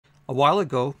A while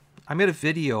ago, I made a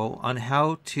video on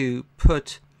how to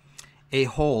put a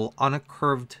hole on a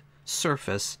curved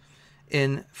surface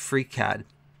in FreeCAD.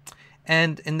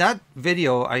 And in that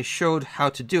video, I showed how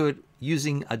to do it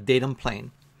using a datum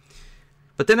plane.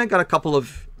 But then I got a couple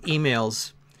of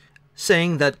emails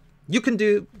saying that you can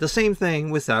do the same thing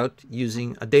without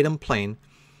using a datum plane,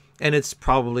 and it's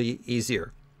probably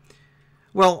easier.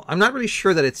 Well, I'm not really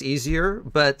sure that it's easier,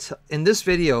 but in this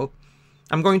video,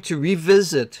 I'm going to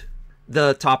revisit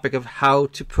the topic of how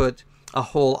to put a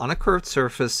hole on a curved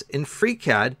surface in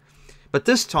FreeCAD, but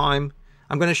this time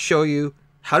I'm going to show you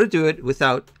how to do it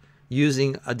without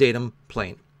using a datum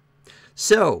plane.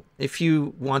 So if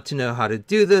you want to know how to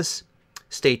do this,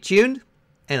 stay tuned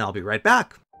and I'll be right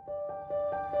back.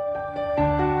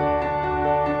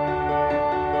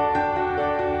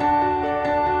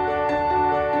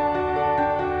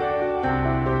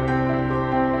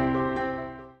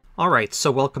 All right, so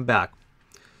welcome back.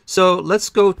 So let's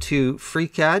go to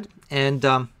FreeCAD, and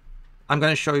I'm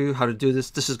going to show you how to do this.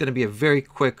 This is going to be a very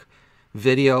quick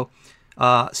video.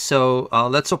 Let's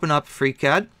open up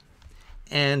FreeCAD,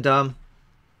 and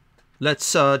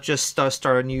let's just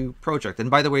start a new project. And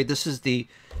by the way, this is the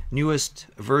newest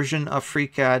version of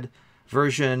FreeCAD,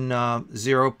 version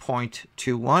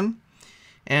 0.21.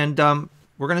 And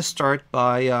we're going to start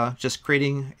by just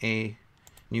creating a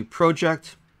new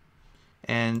project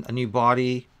and a new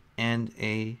body and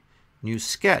a new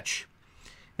sketch.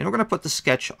 And we're going to put the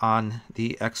sketch on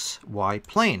the XY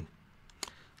plane,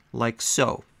 like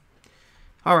so.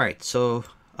 All right, so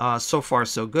so far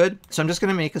so good. So I'm just going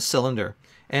to make a cylinder.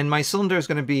 And my cylinder is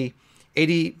going to be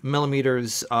 80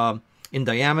 millimeters in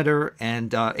diameter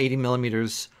and 80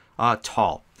 millimeters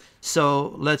tall.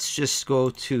 So let's just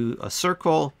go to a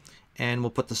circle, and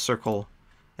we'll put the circle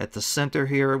at the center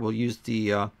here. We'll use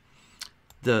the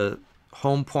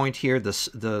home point here,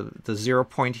 the 0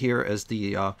 point here as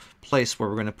the place where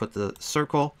we're going to put the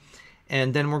circle,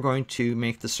 and then we're going to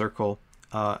make the circle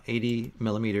 80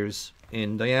 millimeters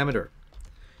in diameter.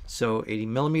 So 80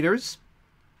 millimeters,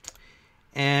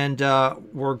 and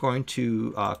we're going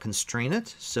to constrain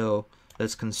it. So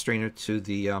let's constrain it to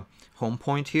the home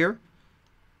point here,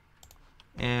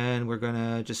 and we're going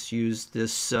to just use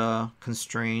this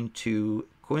constrain to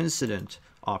coincident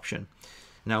option.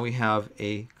 Now we have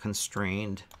a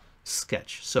constrained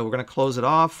sketch. So we're going to close it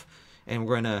off, and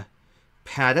we're going to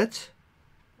pad it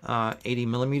 80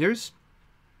 millimeters,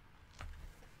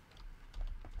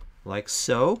 like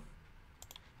so.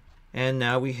 And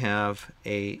now we have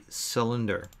a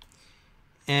cylinder.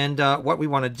 And what we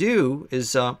want to do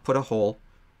is put a hole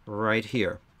right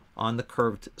here on the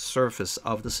curved surface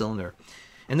of the cylinder.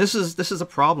 And this is a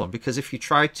problem, because if you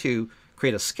try to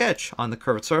create a sketch on the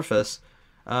curved surface,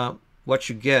 what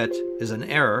you get is an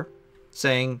error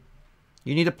saying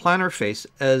you need a planar face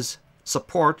as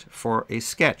support for a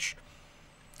sketch.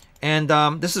 And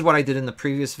this is what I did in the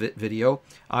previous video.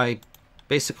 I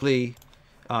basically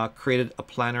created a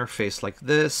planar face like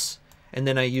this, and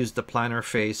then I used the planar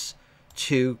face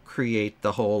to create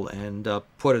the hole and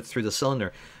put it through the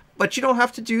cylinder. But you don't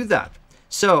have to do that.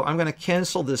 So I'm going to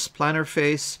cancel this planar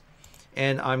face,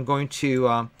 and I'm going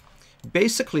to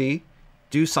basically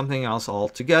do something else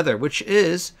altogether, which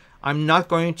is I'm not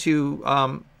going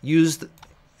to use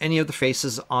any of the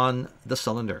faces on the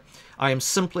cylinder. I am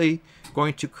simply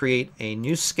going to create a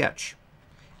new sketch,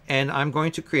 and I'm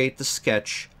going to create the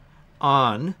sketch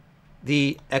on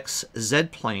the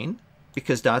XZ plane,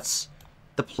 because that's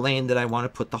the plane that I want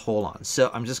to put the hole on.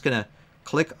 So I'm just going to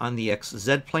click on the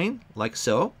XZ plane like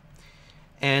so,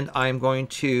 and I'm going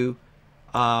to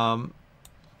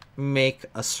make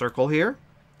a circle here.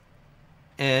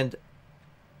 And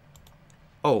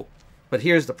oh, but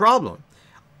here's the problem.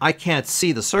 I can't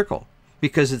see the circle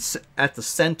because it's at the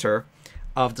center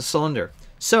of the cylinder.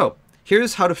 So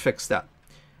here's how to fix that.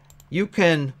 You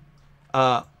can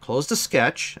close the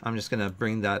sketch. I'm just going to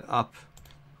bring that up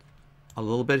a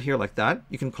little bit here like that.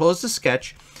 You can close the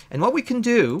sketch, and what we can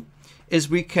do is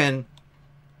we can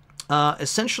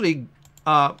essentially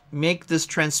make this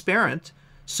transparent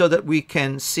so that we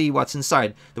can see what's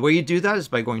inside. The way you do that is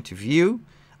by going to View,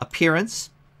 Appearance,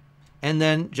 and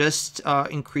then just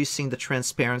increasing the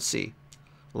transparency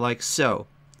like so.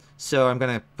 So I'm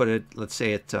going to put it, let's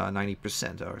say, at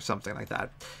 90% or something like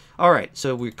that. All right,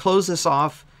 so we close this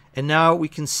off, and now we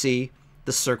can see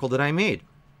the circle that I made.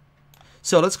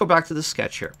 So let's go back to the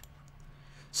sketch here.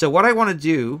 So what I want to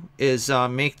do is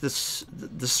make the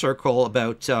circle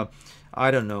about,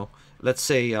 I don't know, let's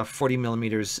say 40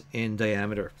 millimeters in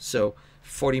diameter. So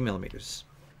 40 millimeters.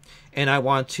 And I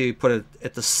want to put it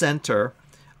at the center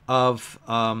of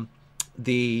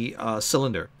the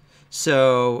cylinder.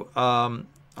 So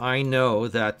I know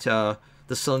that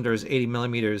the cylinder is 80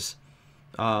 millimeters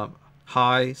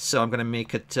high, so I'm going to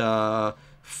make it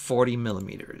 40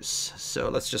 millimeters. So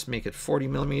let's just make it 40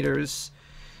 millimeters.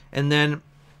 And then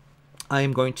I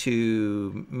am going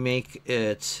to make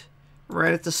it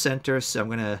right at the center. So I'm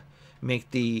going to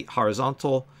make the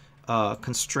horizontal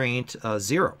constraint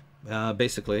 0,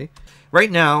 basically.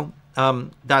 Right now,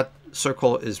 that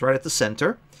circle is right at the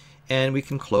center, and we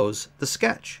can close the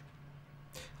sketch.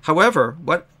 However,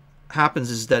 what happens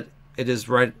is that it is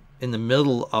right in the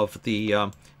middle of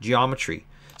the geometry.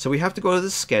 So we have to go to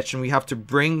the sketch and we have to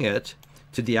bring it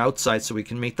to the outside so we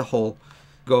can make the hole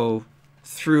go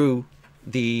through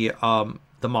the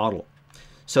model.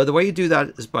 So the way you do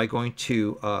that is by going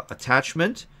to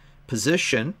Attachment,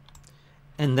 Position,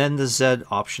 and then the Z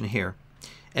option here.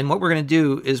 And what we're going to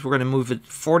do is we're going to move it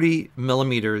 40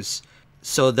 millimeters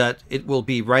so that it will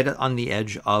be right on the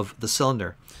edge of the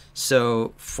cylinder.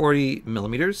 So 40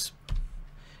 millimeters,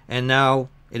 and now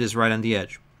it is right on the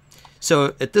edge.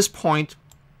 So at this point,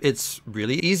 it's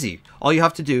really easy. All you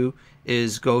have to do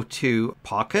is go to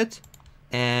Pocket,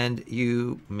 and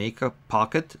you make a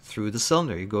pocket through the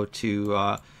cylinder. You go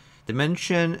to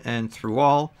Dimension and Through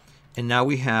All, and now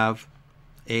we have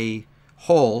a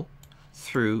hole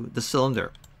through the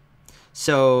cylinder.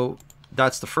 So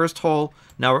that's the first hole.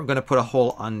 Now we're going to put a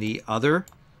hole on the other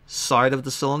side of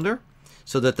the cylinder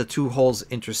so that the two holes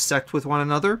intersect with one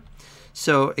another.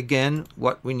 So again,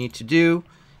 what we need to do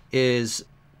is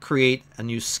create a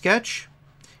new sketch,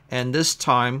 and this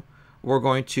time we're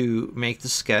going to make the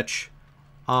sketch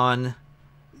on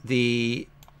the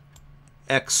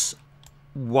XY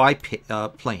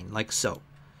plane, like so.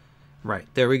 Right,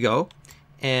 there we go.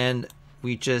 And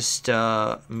we just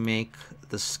make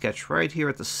the sketch right here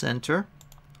at the center,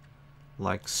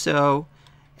 like so.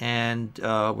 And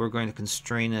we're going to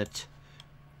constrain it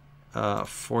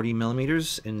 40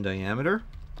 millimeters in diameter,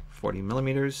 40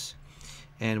 millimeters.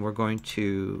 And we're going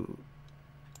to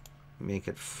make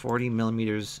it 40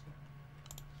 millimeters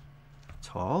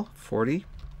tall, 40.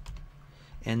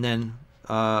 And then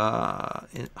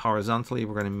horizontally,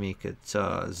 we're going to make it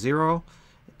 0,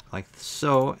 like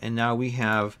so. And now we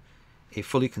have a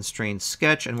fully constrained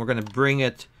sketch, and we're going to bring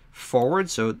it forward.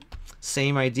 So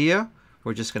same idea.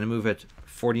 We're just going to move it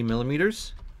 40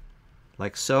 millimeters,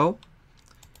 like so.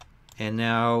 And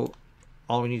now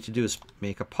all we need to do is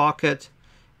make a pocket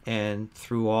and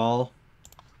Through All.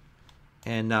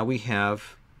 And now we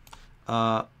have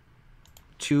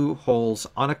two holes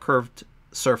on a curved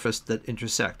surface that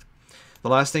intersect. The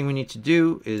last thing we need to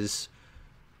do is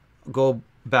go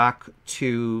back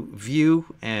to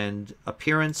View and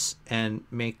Appearance and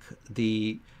make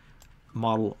the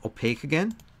model opaque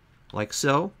again, like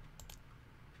so.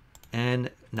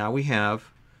 And now we have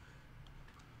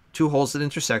two holes that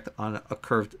intersect on a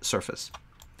curved surface.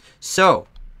 So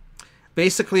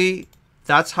basically,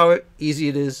 that's how easy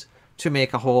it is to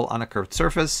make a hole on a curved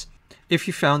surface. If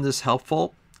you found this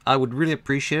helpful, I would really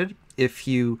appreciate it if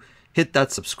you hit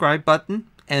that subscribe button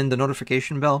and the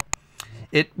notification bell.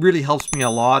 It really helps me a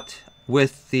lot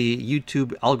with the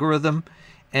YouTube algorithm,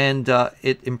 and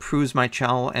it improves my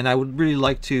channel, and I would really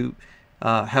like to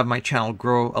have my channel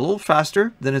grow a little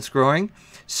faster than it's growing.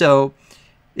 So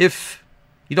if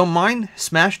you don't mind,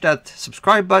 smash that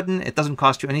subscribe button. It doesn't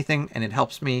cost you anything, and it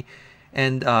helps me,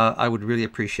 and I would really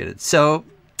appreciate it. So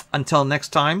until next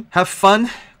time, have fun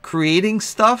creating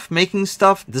stuff, making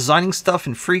stuff, designing stuff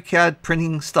in FreeCAD,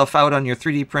 printing stuff out on your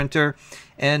 3D printer,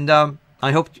 and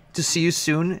I hope to see you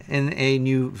soon in a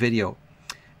new video.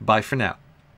 Bye for now.